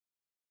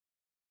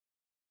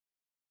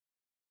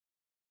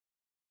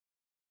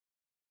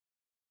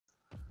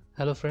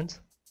Hello friends,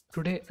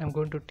 today I'm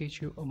going to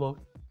teach you about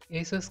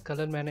ACES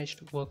color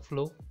managed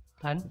workflow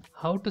and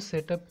how to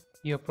set up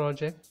your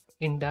project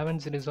in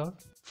DAVINCI Resolve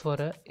for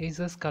a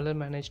ACES color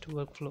managed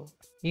workflow.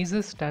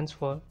 ACES stands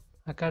for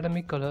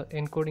Academic Color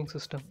Encoding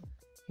System.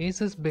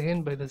 ACES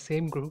began by the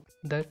same group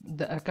that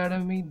the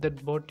academy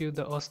that bought you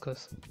the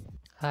Oscars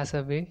has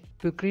a way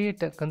to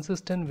create a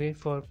consistent way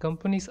for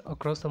companies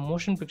across the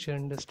motion picture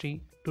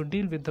industry to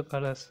deal with the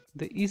colors.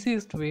 The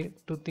easiest way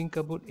to think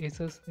about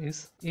ACES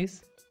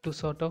is to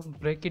sort of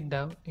break it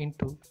down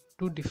into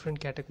two different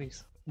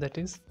categories, that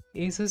is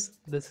ACES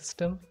the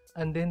system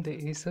and then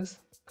the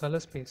ACES color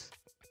space.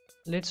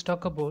 Let's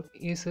talk about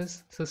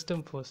ACES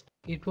system first.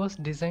 It was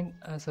designed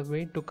as a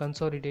way to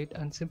consolidate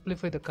and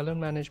simplify the color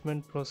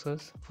management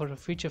process for a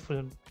feature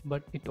film,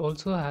 but it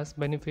also has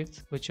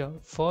benefits which are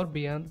far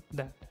beyond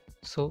that.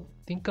 So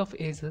think of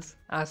ACES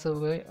as a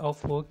way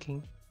of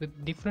working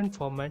with different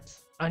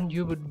formats, and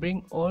you would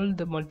bring all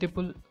the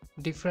multiple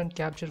different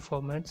capture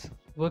formats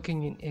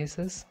working in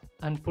ACES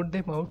and put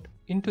them out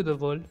into the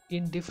world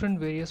in different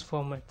various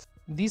formats.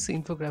 This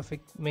infographic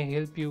may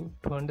help you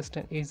to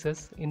understand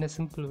ACES in a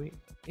simple way.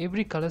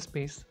 Every color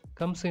space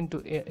comes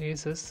into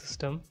ACES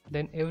system,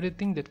 then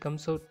everything that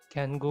comes out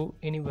can go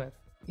anywhere.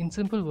 In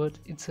simple words,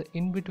 it's an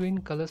in-between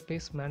color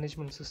space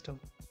management system.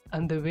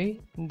 And the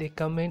way they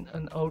come in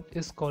and out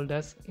is called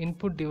as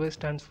input device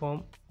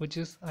transform, which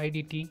is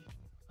IDT,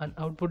 and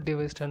output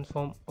device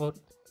transform, or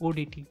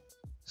ODT.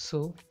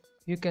 So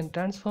you can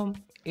transform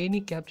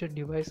any captured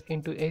device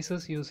into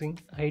ACES using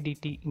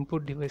IDT,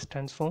 input device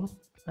transform,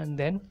 and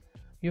then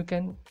you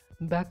can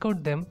back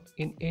out them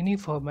in any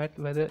format,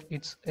 whether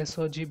it's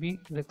sRGB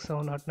like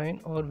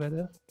 709 or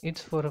whether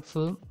it's for a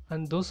film,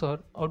 and those are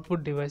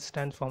output device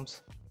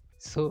transforms.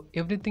 So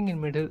everything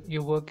in middle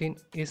you work in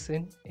is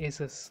in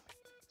ACES.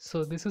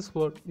 So this is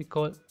what we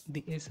call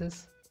the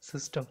ACES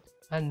system.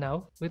 And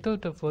now,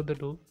 without a further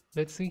ado,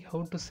 let's see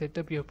how to set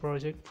up your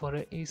project for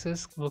an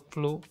ACES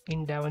workflow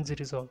in DAVINCI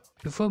Resolve.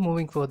 Before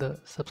moving further,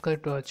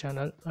 subscribe to our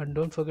channel and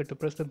don't forget to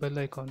press the bell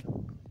icon.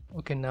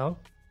 Okay, now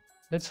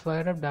let's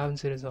fire up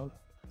DAVINCI Resolve.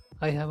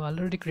 I have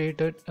already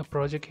created a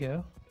project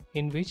here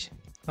in which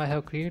I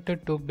have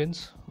created two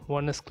bins.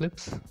 One is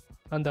clips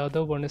and the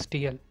other one is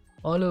TL.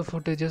 All our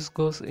footages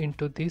goes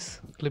into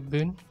this clip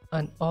bin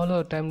and all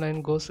our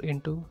timeline goes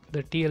into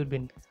the TL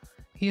bin.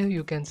 Here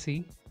you can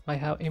see I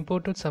have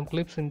imported some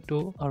clips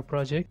into our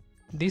project.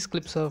 These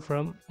clips are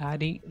from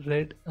ARRI,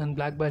 Red and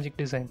Blackmagic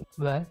design,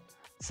 where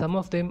some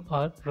of them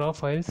are raw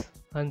files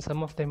and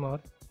some of them are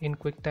in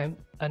QuickTime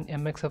and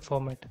MXF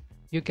format.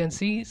 You can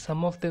see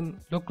some of them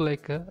look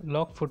like a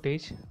log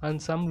footage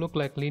and some look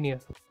like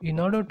linear. In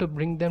order to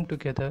bring them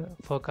together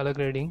for color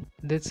grading,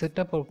 let's set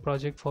up our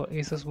project for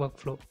ACES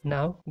workflow.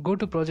 Now go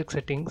to project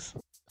settings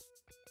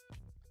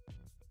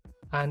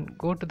and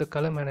go to the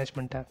color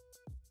management tab.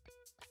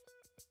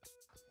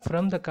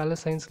 From the color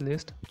science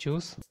list,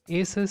 choose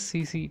ACES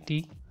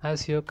CCT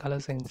as your color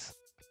science.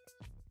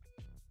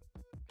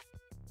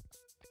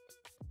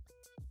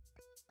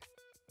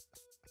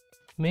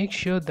 Make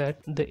sure that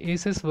the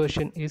ACES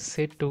version is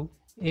set to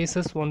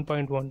ACES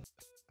 1.1.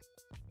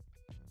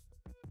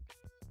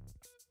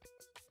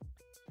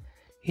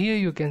 Here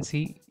you can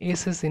see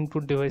ACES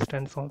input device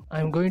transform. I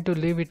am going to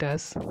leave it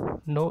as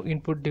no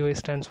input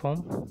device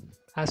transform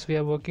as we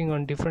are working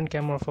on different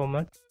camera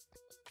formats.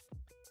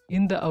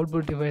 In the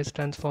output device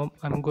transform,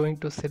 I am going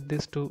to set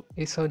this to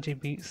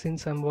sRGB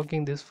since I am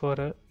working this for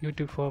a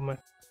YouTube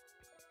format.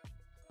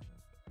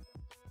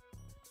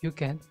 You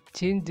can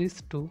change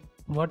this to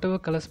whatever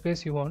color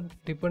space you want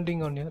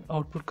depending on your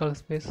output color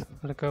space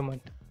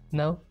requirement.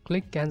 Now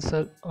click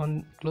cancel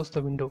and close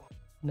the window.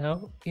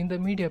 Now in the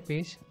media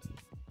page,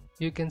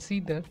 you can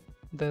see that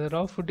the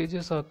raw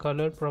footages are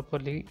colored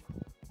properly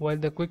while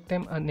the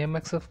QuickTime and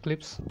MXF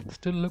clips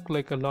still look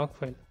like a log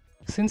file.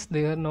 Since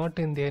they are not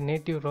in their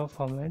native raw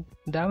format,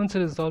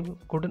 DAVINCI Resolve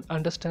couldn't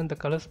understand the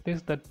color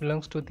space that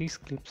belongs to these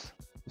clips.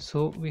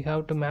 So we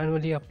have to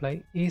manually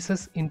apply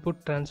ACES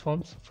input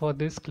transforms for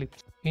these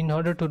clips. In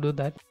order to do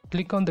that,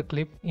 click on the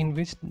clip in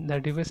which the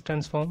device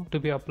transform to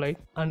be applied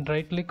and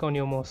right click on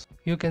your mouse.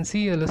 You can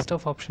see a list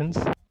of options.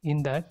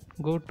 In that,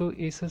 go to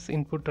ACES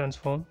input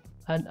transform,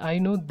 and I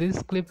know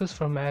this clip is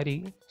from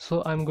ARRI,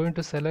 so I'm going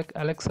to select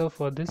Alexa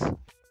for this.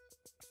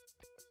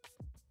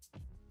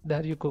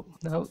 There you go.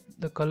 Now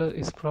the color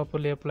is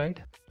properly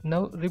applied.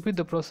 Now repeat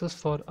the process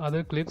for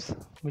other clips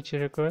which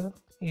require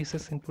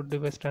ACES input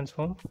device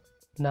transform.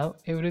 Now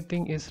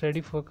everything is ready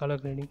for color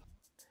grading.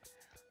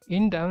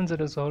 In DAVINCI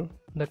Resolve,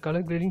 the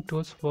color grading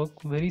tools work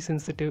very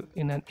sensitive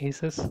in an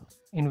ACES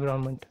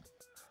environment.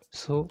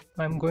 So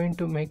I'm going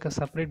to make a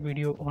separate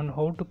video on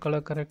how to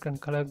color correct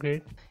and color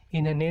grade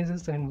in an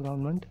ACES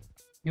environment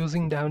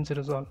using DAVINCI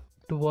Resolve.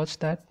 To watch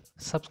that,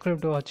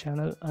 subscribe to our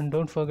channel and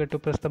don't forget to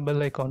press the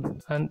bell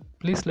icon, and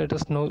please let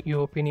us know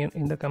your opinion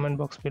in the comment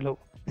box below.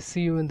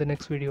 See you in the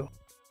next video.